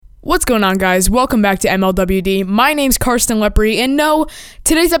What's going on, guys? Welcome back to MLWD. My name's Karsten Lepre, and no,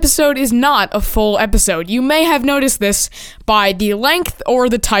 today's episode is not a full episode. You may have noticed this by the length or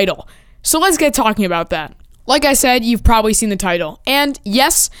the title. So let's get talking about that. Like I said, you've probably seen the title. And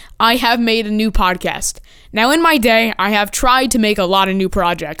yes, I have made a new podcast. Now, in my day, I have tried to make a lot of new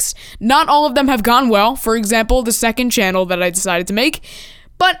projects. Not all of them have gone well. For example, the second channel that I decided to make.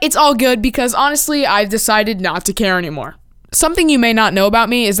 But it's all good because, honestly, I've decided not to care anymore. Something you may not know about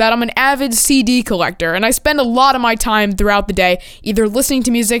me is that I'm an avid CD collector, and I spend a lot of my time throughout the day either listening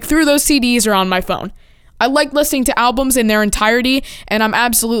to music through those CDs or on my phone. I like listening to albums in their entirety, and I'm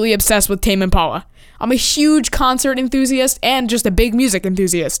absolutely obsessed with Tame Impala. I'm a huge concert enthusiast and just a big music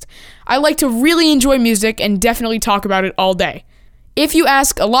enthusiast. I like to really enjoy music and definitely talk about it all day. If you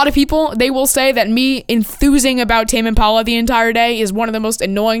ask a lot of people, they will say that me enthusing about Tame Impala the entire day is one of the most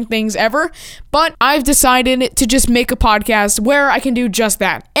annoying things ever, but I've decided to just make a podcast where I can do just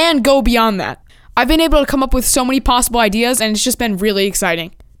that, and go beyond that. I've been able to come up with so many possible ideas, and it's just been really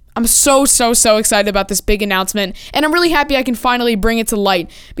exciting. I'm so excited about this big announcement, and I'm really happy I can finally bring it to light,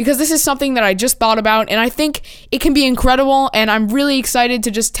 because this is something that I just thought about, and I think it can be incredible, and I'm really excited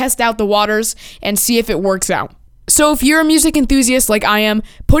to just test out the waters and see if it works out. So if you're a music enthusiast like I am,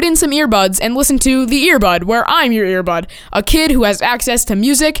 put in some earbuds and listen to The Earbud, where I'm your earbud, a kid who has access to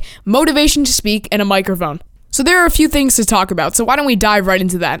music, motivation to speak, and a microphone. So there are a few things to talk about, so why don't we dive right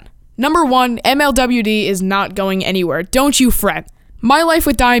into that? Number 1, MLWD is not going anywhere. Don't you fret. My Life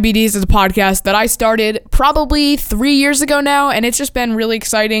with Diabetes is a podcast that I started probably 3 years ago now, and it's just been really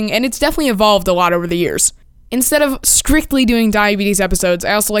exciting, and it's definitely evolved a lot over the years. Instead of strictly doing diabetes episodes,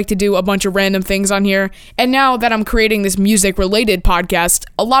 I also like to do a bunch of random things on here, and now that I'm creating this music-related podcast,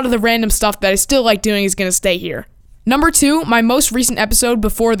 a lot of the random stuff that I still like doing is going to stay here. Number 2, my most recent episode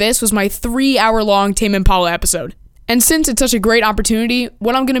before this was my 3-hour-long Tame Impala episode. And since it's such a great opportunity,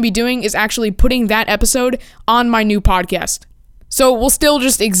 what I'm going to be doing is actually putting that episode on my new podcast. So it will still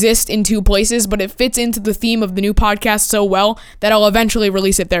just exist in 2 places, but it fits into the theme of the new podcast so well that I'll eventually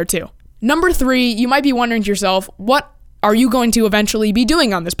release it there too. Number 3, you might be wondering to yourself, what are you going to eventually be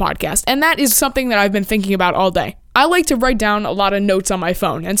doing on this podcast? And that is something that I've been thinking about all day. I like to write down a lot of notes on my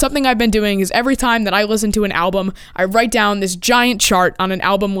phone, and something I've been doing is every time that I listen to an album, I write down this giant chart on an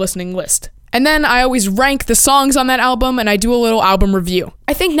album listening list. And then I always rank the songs on that album, and I do a little album review.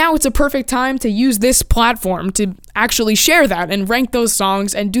 I think now it's a perfect time to use this platform to actually share that and rank those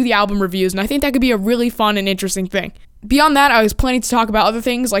songs and do the album reviews, and I think that could be a really fun and interesting thing. Beyond that, I was planning to talk about other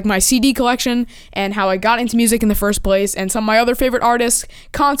things like my CD collection and how I got into music in the first place and some of my other favorite artists,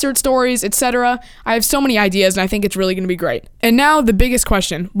 concert stories, etc. I have so many ideas, and I think it's really going to be great. And now the biggest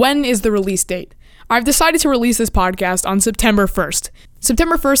question, when is the release date? I've decided to release this podcast on September 1st.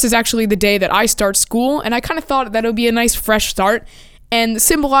 September 1st is actually the day that I start school, and I kind of thought that it would be a nice fresh start and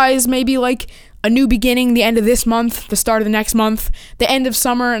symbolize maybe like a new beginning, the end of this month, the start of the next month, the end of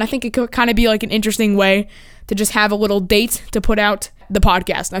summer, and I think it could kind of be like an interesting way to just have a little date to put out the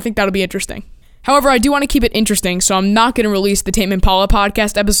podcast, and I think that'll be interesting. However, I do want to keep it interesting, so I'm not going to release the Tame Impala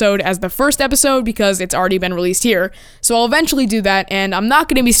podcast episode as the first episode because it's already been released here. So I'll eventually do that, and I'm not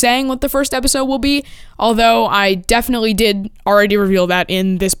going to be saying what the first episode will be, although I definitely did already reveal that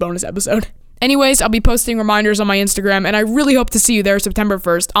in this bonus episode. Anyways, I'll be posting reminders on my Instagram, and I really hope to see you there September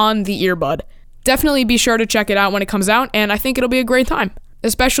 1st on The Earbud. Definitely be sure to check it out when it comes out, and I think it'll be a great time,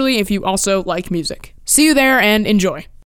 especially if you also like music. See you there and enjoy.